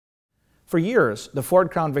For years, the Ford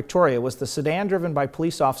Crown Victoria was the sedan driven by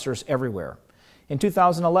police officers everywhere. In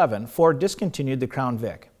 2011, Ford discontinued the Crown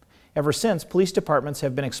Vic. Ever since, police departments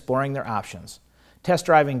have been exploring their options, test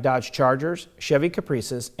driving Dodge Chargers, Chevy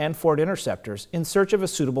Caprices, and Ford Interceptors in search of a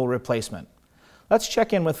suitable replacement. Let's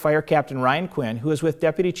check in with Fire Captain Ryan Quinn, who is with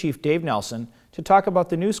Deputy Chief Dave Nelson, to talk about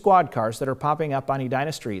the new squad cars that are popping up on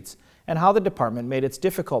Edina streets and how the department made its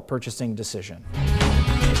difficult purchasing decision.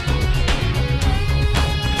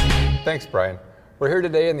 Thanks, Brian. We're here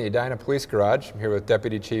today in the Edina Police Garage. I'm here with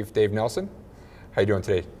Deputy Chief Dave Nelson. How you doing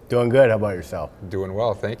today? Doing good. How about yourself? Doing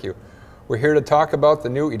well, thank you. We're here to talk about the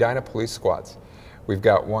new Edina Police Squads. We've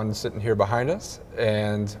got one sitting here behind us.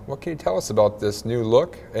 And what can you tell us about this new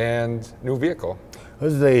look and new vehicle?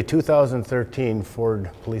 This is a 2013 Ford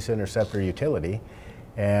Police Interceptor utility.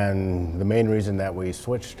 And the main reason that we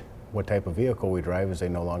switched what type of vehicle we drive is they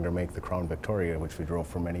no longer make the Crown Victoria, which we drove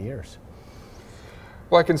for many years.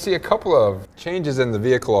 Well, I can see a couple of changes in the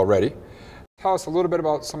vehicle already. Tell us a little bit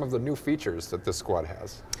about some of the new features that this squad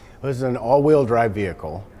has. This is an all-wheel drive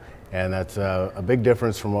vehicle, and that's a big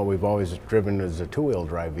difference from what we've always driven as a two-wheel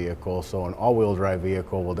drive vehicle. So an all-wheel drive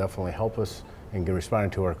vehicle will definitely help us in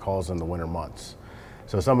responding to our calls in the winter months.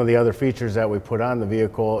 So some of the other features that we put on the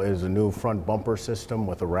vehicle is a new front bumper system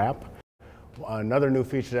with a wrap. Another new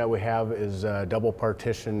feature that we have is a double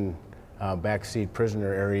partition backseat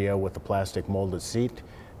prisoner area with a plastic molded seat.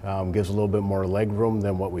 Gives a little bit more leg room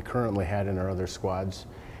than what we currently had in our other squads.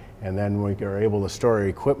 And then we are able to store our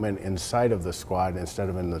equipment inside of the squad instead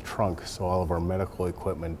of in the trunk, so all of our medical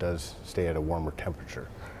equipment does stay at a warmer temperature.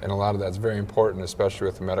 And a lot of that's very important, especially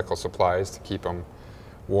with the medical supplies, to keep them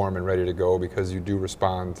warm and ready to go, because you do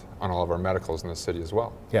respond on all of our medicals in the city as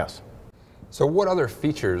well. Yes. So what other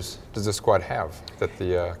features does this squad have that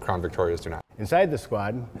the Crown Victorias do not? Inside the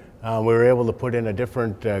squad, we were able to put in a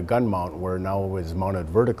different gun mount where now it was mounted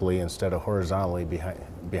vertically instead of horizontally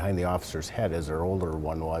behind the officer's head as our older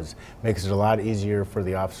one was. Makes it a lot easier for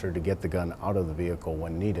the officer to get the gun out of the vehicle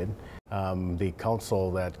when needed. The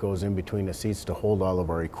console that goes in between the seats to hold all of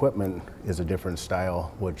our equipment is a different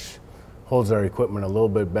style, which holds our equipment a little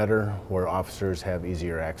bit better, where officers have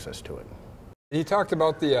easier access to it. You talked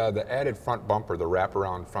about the added front bumper, the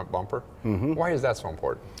wraparound front bumper. Mm-hmm. Why is that so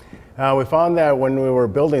important? We found that when we were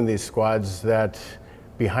building these squads that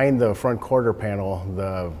behind the front quarter panel,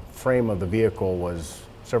 the frame of the vehicle was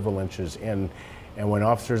several inches in, and when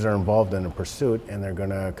officers are involved in a pursuit and they're going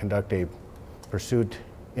to conduct a pursuit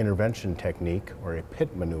intervention technique or a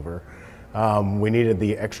pit maneuver, we needed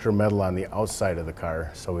the extra metal on the outside of the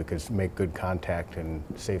car so we could make good contact and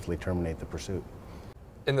safely terminate the pursuit.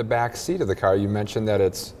 In the back seat of the car, you mentioned that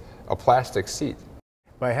it's a plastic seat.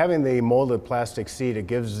 By having the molded plastic seat, it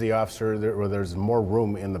gives the officer, there's more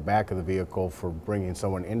room in the back of the vehicle for bringing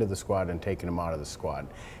someone into the squad and taking them out of the squad.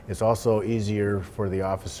 It's also easier for the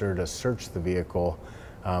officer to search the vehicle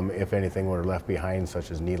if anything were left behind,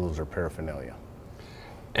 such as needles or paraphernalia.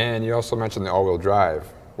 And you also mentioned the all-wheel drive,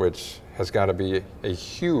 which has got to be a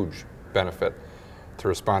huge benefit to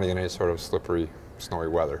responding in any sort of slippery, snowy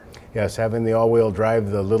weather. Yes, having the all-wheel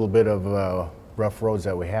drive, the little bit of rough roads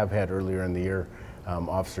that we have had earlier in the year,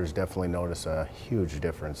 officers definitely notice a huge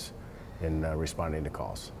difference in responding to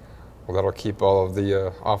calls. Well, that'll keep all of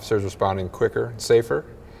the officers responding quicker and safer.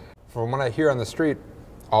 From what I hear on the street,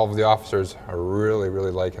 all of the officers are really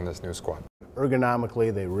liking this new squad.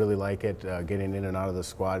 Ergonomically, they really like it. Getting in and out of the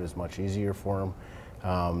squad is much easier for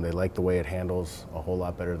them. They like the way it handles a whole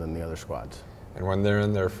lot better than the other squads. And when they're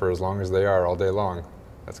in there for as long as they are all day long,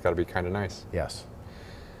 that's got to be kind of nice. Yes.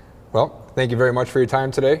 Well, thank you very much for your time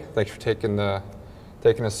today. Thanks for taking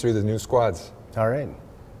us through the new squads. All right.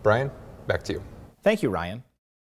 Brian, back to you. Thank you, Ryan.